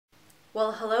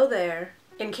Well, hello there.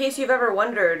 In case you've ever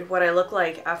wondered what I look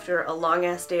like after a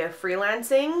long-ass day of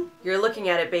freelancing, you're looking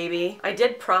at it, baby. I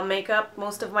did prom makeup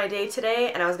most of my day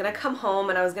today, and I was gonna come home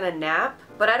and I was gonna nap,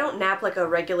 but I don't nap like a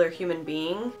regular human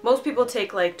being. Most people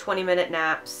take like 20-minute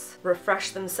naps,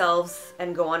 refresh themselves,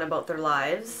 and go on about their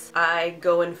lives. I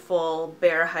go in full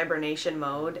bear hibernation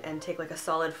mode and take like a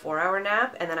solid 4-hour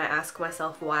nap, and then I ask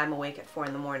myself why I'm awake at 4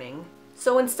 in the morning.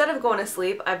 So instead of going to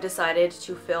sleep, I've decided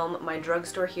to film my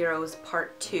Drugstore Heroes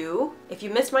Part 2. If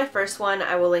you missed my first one,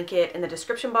 I will link it in the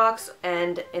description box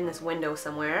and in this window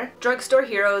somewhere. Drugstore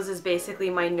Heroes is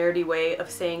basically my nerdy way of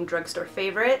saying drugstore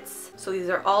favorites. So these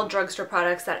are all drugstore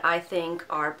products that I think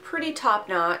are pretty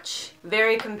top-notch,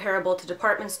 very comparable to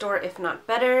department store, if not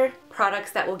better,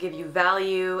 products that will give you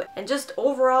value, and just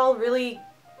overall really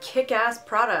kick-ass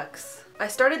products. I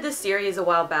started this series a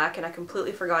while back and I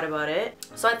completely forgot about it,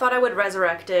 so I thought I would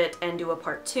resurrect it and do a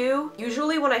part 2.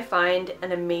 Usually when I find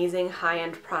an amazing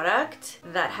high-end product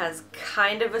that has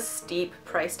kind of a steep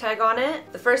price tag on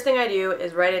it, the first thing I do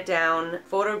is write it down,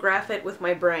 photograph it with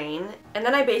my brain, and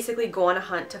then I basically go on a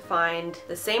hunt to find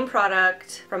the same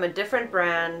product from a different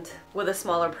brand with a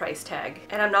smaller price tag.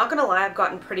 And I'm not gonna lie, I've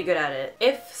gotten pretty good at it.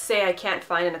 If, say, I can't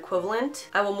find an equivalent,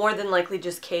 I will more than likely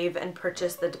just cave and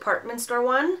purchase the department store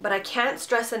one, but I can't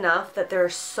stress enough that there are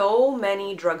so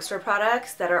many drugstore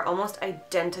products that are almost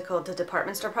identical to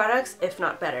department store products, if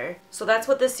not better. So that's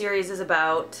what this series is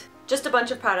about. Just a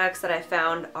bunch of products that I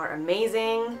found are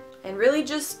amazing and really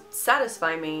just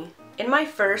satisfy me. In my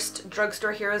first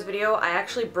Drugstore Heroes video, I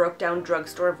actually broke down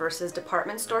drugstore versus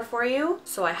department store for you,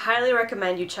 so I highly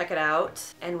recommend you check it out.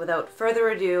 And without further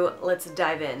ado, let's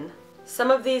dive in. Some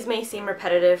of these may seem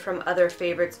repetitive from other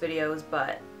favorites videos,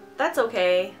 but that's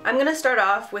okay. I'm gonna start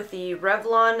off with the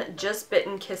Revlon Just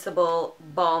Bitten Kissable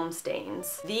Balm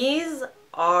Stains. These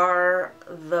are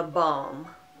the bomb.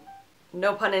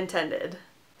 No pun intended.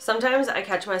 Sometimes I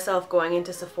catch myself going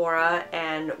into Sephora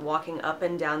and walking up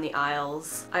and down the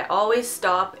aisles. I always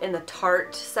stop in the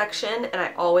Tarte section and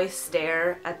I always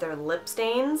stare at their lip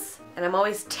stains. And I'm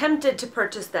always tempted to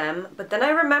purchase them, but then I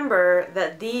remember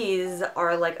that these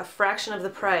are like a fraction of the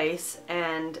price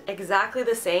and exactly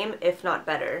the same, if not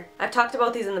better. I've talked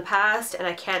about these in the past and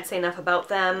I can't say enough about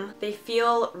them. They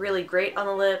feel really great on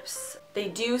the lips. They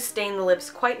do stain the lips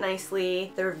quite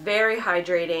nicely. They're very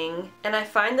hydrating, and I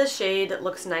find the shade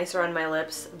looks nicer on my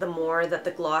lips the more that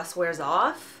the gloss wears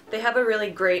off. They have a really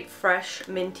great fresh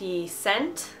minty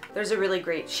scent. There's a really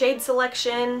great shade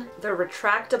selection. They're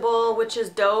retractable, which is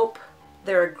dope.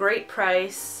 They're a great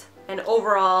price. And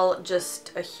overall,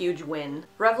 just a huge win.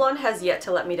 Revlon has yet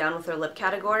to let me down with their lip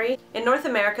category. In North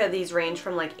America, these range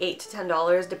from like $8 to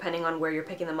 $10 depending on where you're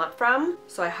picking them up from.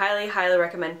 So I highly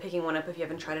recommend picking one up if you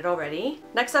haven't tried it already.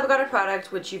 Next I've got a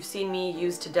product which you've seen me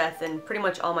use to death in pretty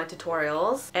much all my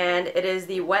tutorials. And it is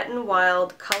the Wet n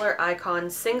Wild Color Icon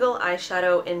Single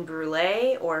Eyeshadow in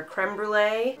Brûlée or Creme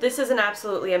Brûlée. This is an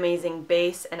absolutely amazing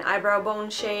base and eyebrow bone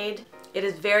shade. It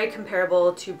is very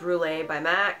comparable to Brûlée by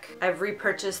MAC. I've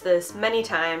repurchased this many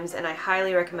times and I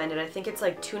highly recommend it. I think it's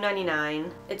like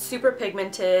 $2.99. It's super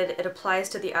pigmented, it applies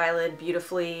to the eyelid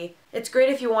beautifully. It's great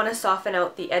if you want to soften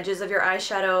out the edges of your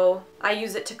eyeshadow. I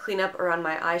use it to clean up around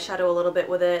my eyeshadow a little bit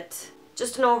with it.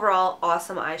 Just an overall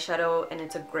awesome eyeshadow and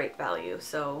it's a great value,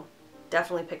 so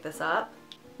definitely pick this up.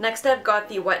 Next I've got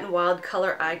the Wet n Wild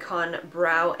Color Icon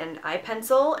Brow and Eye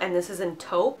Pencil, and this is in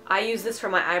Taupe. I use this for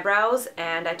my eyebrows,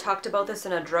 and I talked about this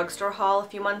in a drugstore haul a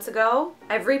few months ago.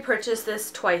 I've repurchased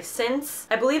this twice since.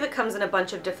 I believe it comes in a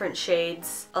bunch of different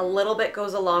shades. A little bit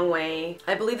goes a long way.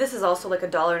 I believe this is also like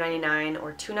 $1.99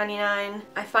 or $2.99.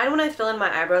 I find when I fill in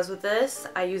my eyebrows with this,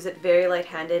 I use it very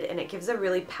light-handed and it gives a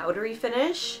really powdery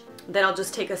finish. Then I'll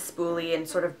just take a spoolie and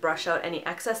sort of brush out any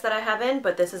excess that I have in,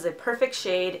 but this is a perfect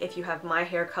shade if you have my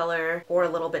hair color or a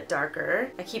little bit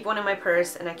darker. I keep one in my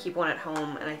purse and I keep one at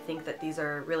home, and I think that these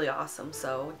are really awesome,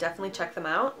 so definitely check them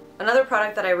out. Another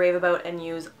product that I rave about and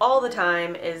use all the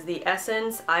time is the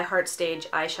Essence I Heart Stage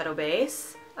Eyeshadow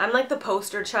Base. I'm like the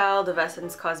poster child of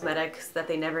Essence Cosmetics that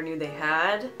they never knew they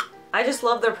had. I just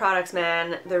love their products,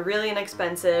 man. They're really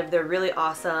inexpensive, they're really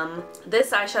awesome.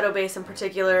 This eyeshadow base in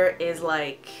particular is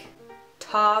like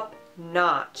top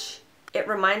notch. It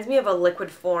reminds me of a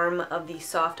liquid form of the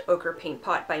Soft Ochre Paint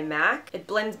Pot by MAC. It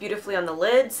blends beautifully on the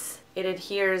lids. It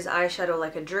adheres eyeshadow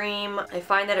like a dream. I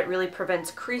find that it really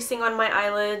prevents creasing on my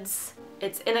eyelids.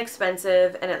 It's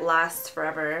inexpensive and it lasts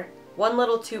forever. One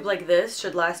little tube like this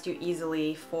should last you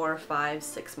easily 4, 5,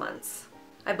 6 months.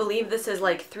 I believe this is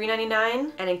like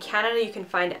 $3.99, and in Canada you can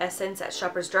find Essence at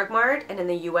Shoppers Drug Mart, and in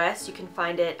the US you can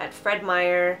find it at Fred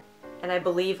Meyer and I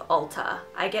believe Ulta.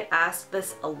 I get asked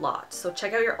this a lot, so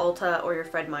check out your Ulta or your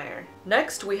Fred Meyer.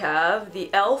 Next we have the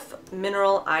e.l.f.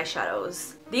 Mineral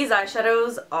Eyeshadows. These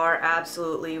eyeshadows are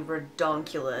absolutely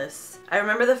redonkulous. I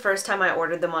remember the first time I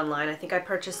ordered them online, I think I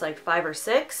purchased like 5 or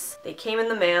 6. They came in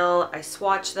the mail, I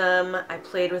swatched them, I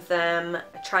played with them,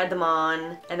 I tried them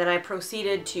on, and then I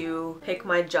proceeded to pick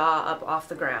my jaw up off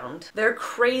the ground. They're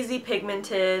crazy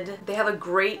pigmented, they have a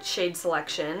great shade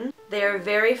selection. They are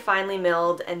very finely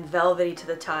milled and velvety to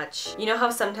the touch. You know how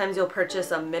sometimes you'll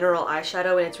purchase a mineral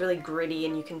eyeshadow and it's really gritty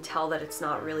and you can tell that it's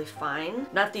not really fine?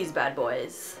 Not these bad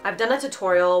boys. I've done a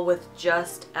tutorial with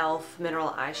just e.l.f. mineral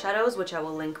eyeshadows, which I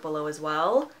will link below as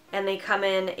well. And they come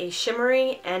in a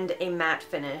shimmery and a matte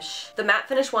finish. The matte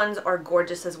finish ones are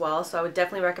gorgeous as well, so I would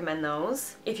definitely recommend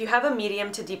those. If you have a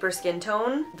medium to deeper skin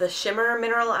tone, the shimmer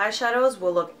mineral eyeshadows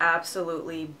will look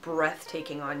absolutely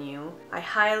breathtaking on you. I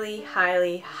highly,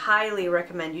 highly, highly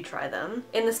recommend you try them.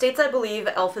 In the States, I believe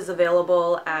e.l.f. is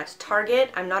available at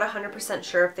Target. I'm not 100%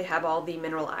 sure if they have all the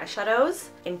mineral eyeshadows.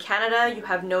 In Canada, you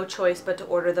have no choice but to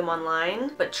order them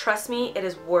online, but trust me, it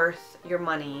is worth your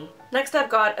money. Next, I've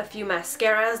got a few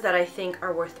mascaras that I think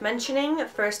are worth mentioning.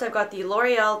 First, I've got the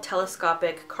L'Oreal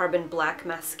Telescopic Carbon Black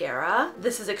Mascara.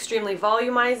 This is extremely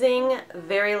volumizing,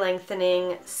 very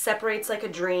lengthening, separates like a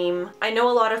dream. I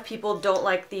know a lot of people don't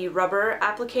like the rubber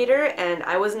applicator, and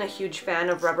I wasn't a huge fan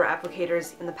of rubber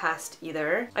applicators in the past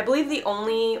either. I believe the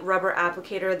only rubber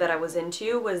applicator that I was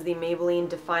into was the Maybelline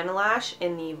Define-A-Lash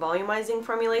in the volumizing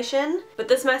formulation, but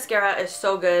this mascara is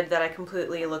so good that I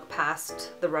completely look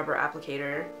past the rubber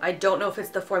applicator. I don't know if it's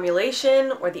the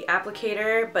formulation or the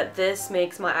applicator, but this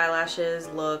makes my eyelashes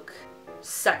look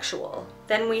sexual.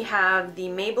 Then we have the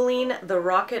Maybelline The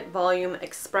Rocket Volume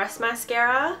Express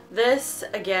Mascara. This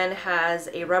again has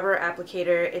a rubber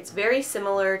applicator. It's very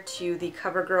similar to the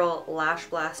CoverGirl Lash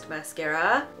Blast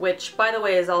Mascara, which by the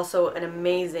way is also an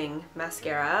amazing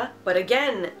mascara. But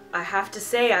again, I have to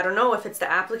say, I don't know if it's the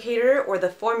applicator or the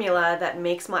formula that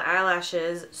makes my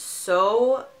eyelashes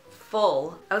so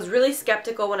full. I was really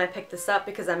skeptical when I picked this up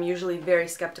because I'm usually very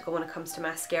skeptical when it comes to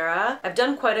mascara. I've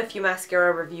done quite a few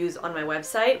mascara reviews on my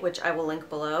website, which I will link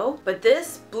below, but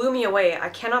this blew me away. I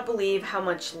cannot believe how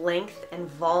much length and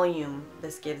volume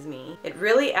this gives me. It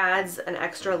really adds an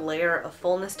extra layer of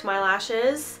fullness to my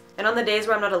lashes, and on the days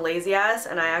where I'm not a lazy ass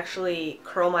and I actually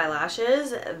curl my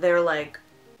lashes, they're like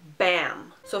bam.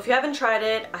 So if you haven't tried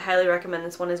it, I highly recommend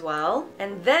this one as well.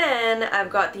 And then I've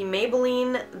got the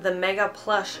Maybelline The Mega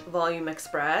Plush Volume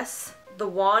Express. The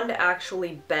wand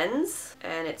actually bends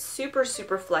and it's super,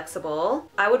 super flexible.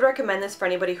 I would recommend this for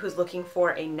anybody who's looking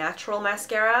for a natural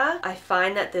mascara. I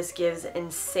find that this gives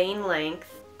insane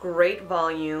length, great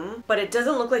volume, but it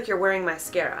doesn't look like you're wearing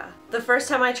mascara. The first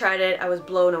time I tried it, I was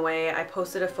blown away. I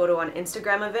posted a photo on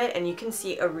Instagram of it and you can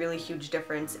see a really huge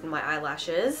difference in my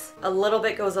eyelashes. A little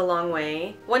bit goes a long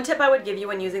way. One tip I would give you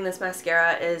when using this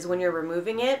mascara is when you're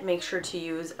removing it, make sure to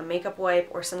use a makeup wipe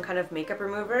or some kind of makeup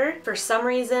remover. For some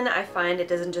reason, I find it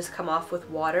doesn't just come off with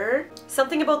water.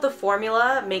 Something about the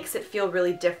formula makes it feel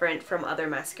really different from other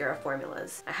mascara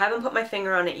formulas. I haven't put my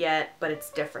finger on it yet, but it's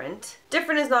different.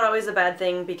 Different is not always a bad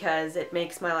thing because it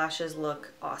makes my lashes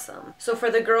look awesome. So for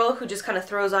the girl who just kind of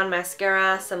throws on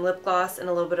mascara, some lip gloss, and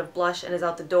a little bit of blush and is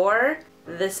out the door,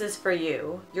 this is for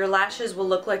you. Your lashes will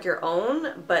look like your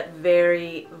own, but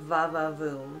very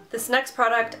va-va-voom. This next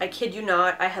product, I kid you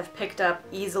not, I have picked up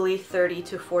easily 30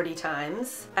 to 40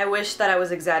 times. I wish that I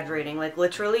was exaggerating. Like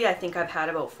literally, I think I've had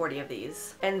about 40 of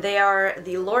these. And they are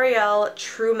the L'Oreal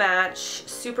True Match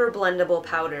Super Blendable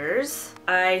Powders.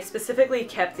 I specifically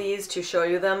kept these to show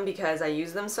you them because I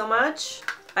use them so much.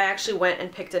 I actually went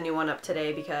and picked a new one up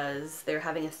today because they're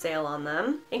having a sale on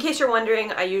them. In case you're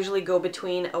wondering, I usually go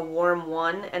between a warm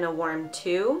 1 and a warm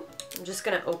 2. I'm just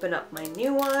gonna open up my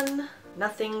new one.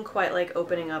 Nothing quite like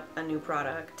opening up a new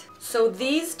product. So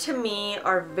these to me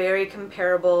are very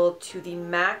comparable to the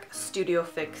MAC Studio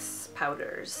Fix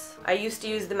powders. I used to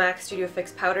use the MAC Studio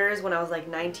Fix powders when I was like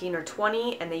 19 or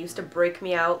 20 and they used to break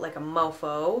me out like a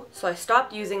mofo. So I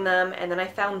stopped using them and then I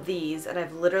found these and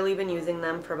I've literally been using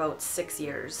them for about 6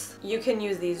 years. You can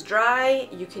use these dry,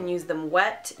 you can use them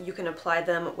wet, you can apply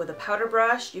them with a powder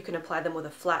brush, you can apply them with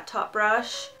a flat top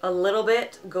brush. A little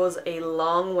bit goes a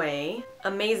long way.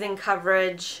 Amazing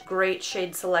coverage, great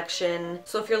shade selection.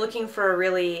 So if you're looking for a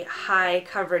really high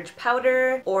coverage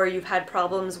powder or you've had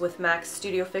problems with MAC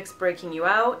Studio Fix breaking you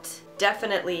out,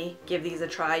 definitely give these a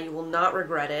try. You will not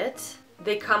regret it.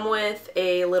 They come with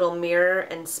a little mirror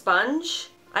and sponge.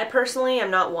 I personally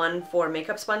am not one for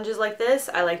makeup sponges like this.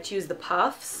 I like to use the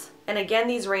puffs. And again,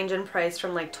 these range in price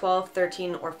from like $12,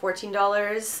 $13, or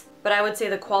 $14. but I would say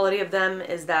the quality of them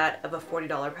is that of a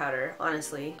 $40 powder,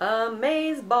 honestly.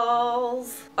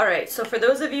 Amazeballs! Alright, so for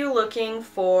those of you looking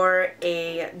for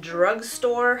a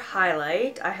drugstore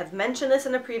highlight, I have mentioned this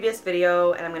in a previous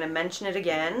video and I'm going to mention it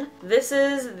again. This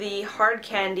is the Hard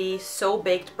Candy So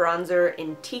Baked Bronzer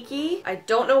in Tiki. I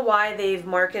don't know why they've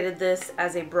marketed this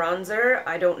as a bronzer.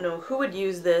 I don't know who would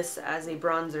use this as a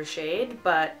bronzer shade,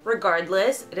 but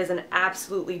regardless, it is an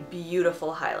absolutely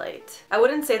beautiful highlight. I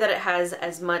wouldn't say that it has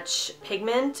as much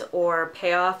pigment or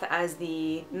payoff as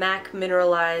the MAC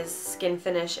Mineralized Skin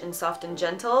Finish in Soft and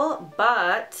Gentle,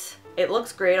 but it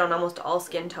looks great on almost all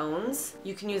skin tones.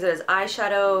 You can use it as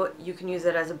eyeshadow, you can use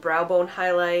it as a brow bone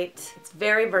highlight. It's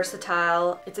very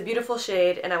versatile, it's a beautiful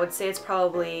shade, and I would say it's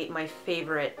probably my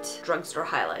favorite drugstore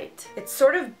highlight. It's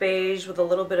sort of beige with a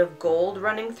little bit of gold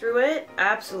running through it.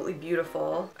 Absolutely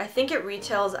beautiful. I think it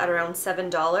retails at around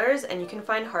 $7 and you can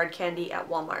find Hard Candy at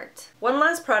Walmart. One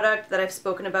last product that I've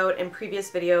spoken about in previous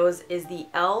videos is the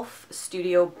e.l.f.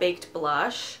 Studio Baked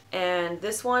Blush, and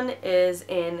this one is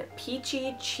in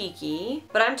Peachy Cheeky,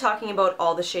 but I'm talking about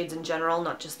all the shades in general,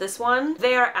 not just this one.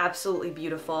 They are absolutely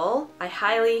beautiful. I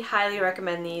highly, highly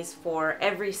recommend these for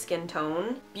every skin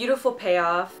tone. Beautiful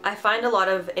payoff. I find a lot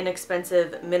of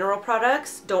inexpensive mineral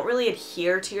products don't really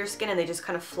adhere to your skin and they just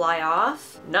kind of fly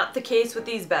off. Not the case with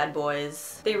these bad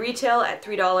boys. They retail at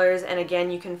 $3, and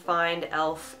again, you can find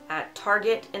e.l.f. at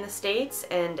Target in the States,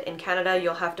 and in Canada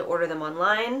you'll have to order them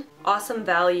online. Awesome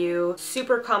value,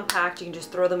 super compact, you can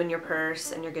just throw them in your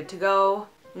purse and you're good to go.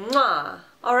 Mwah!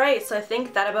 Alright, so I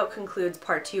think that about concludes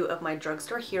part 2 of my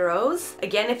drugstore heroes.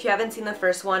 Again, if you haven't seen the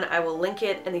first one, I will link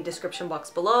it in the description box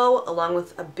below, along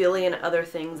with a billion other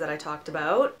things that I talked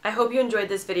about. I hope you enjoyed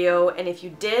this video, and if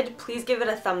you did, please give it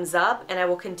a thumbs up, and I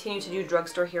will continue to do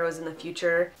drugstore heroes in the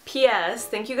future. P.S.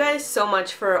 Thank you guys so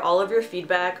much for all of your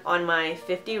feedback on my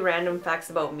 50 random facts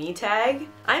about me tag.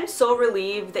 I'm so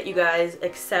relieved that you guys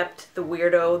accept the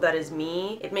weirdo that is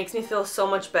me. It makes me feel so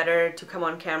much better to come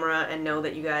on camera and know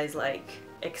that you guys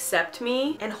accept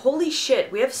me. And holy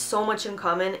shit, we have so much in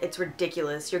common, it's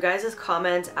ridiculous. Your guys'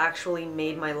 comments actually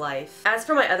made my life. As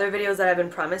for my other videos that I've been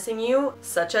promising you,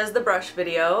 such as the brush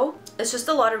video, it's just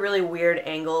a lot of really weird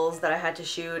angles that I had to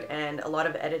shoot and a lot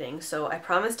of editing, so I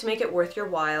promised to make it worth your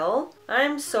while.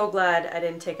 I'm so glad I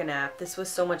didn't take a nap. This was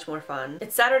so much more fun.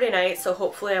 It's Saturday night, so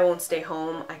hopefully I won't stay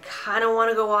home. I kind of want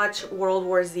to go watch World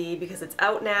War Z because it's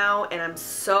out now and I'm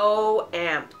so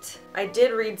amped. I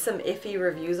did read some iffy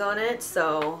reviews on it,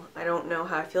 so I don't know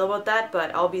how I feel about that,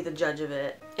 but I'll be the judge of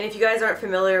it. And if you guys aren't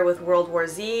familiar with World War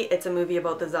Z, it's a movie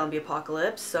about the zombie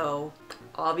apocalypse, so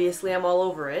obviously I'm all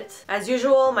over it. As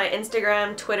usual, my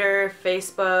Instagram, Twitter,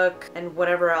 Facebook, and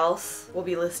whatever else will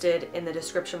be listed in the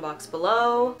description box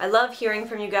below. I love hearing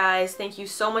from you guys. Thank you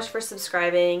so much for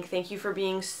subscribing. Thank you for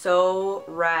being so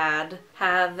rad.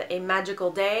 Have a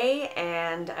magical day,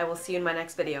 and I will see you in my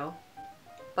next video.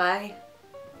 Bye.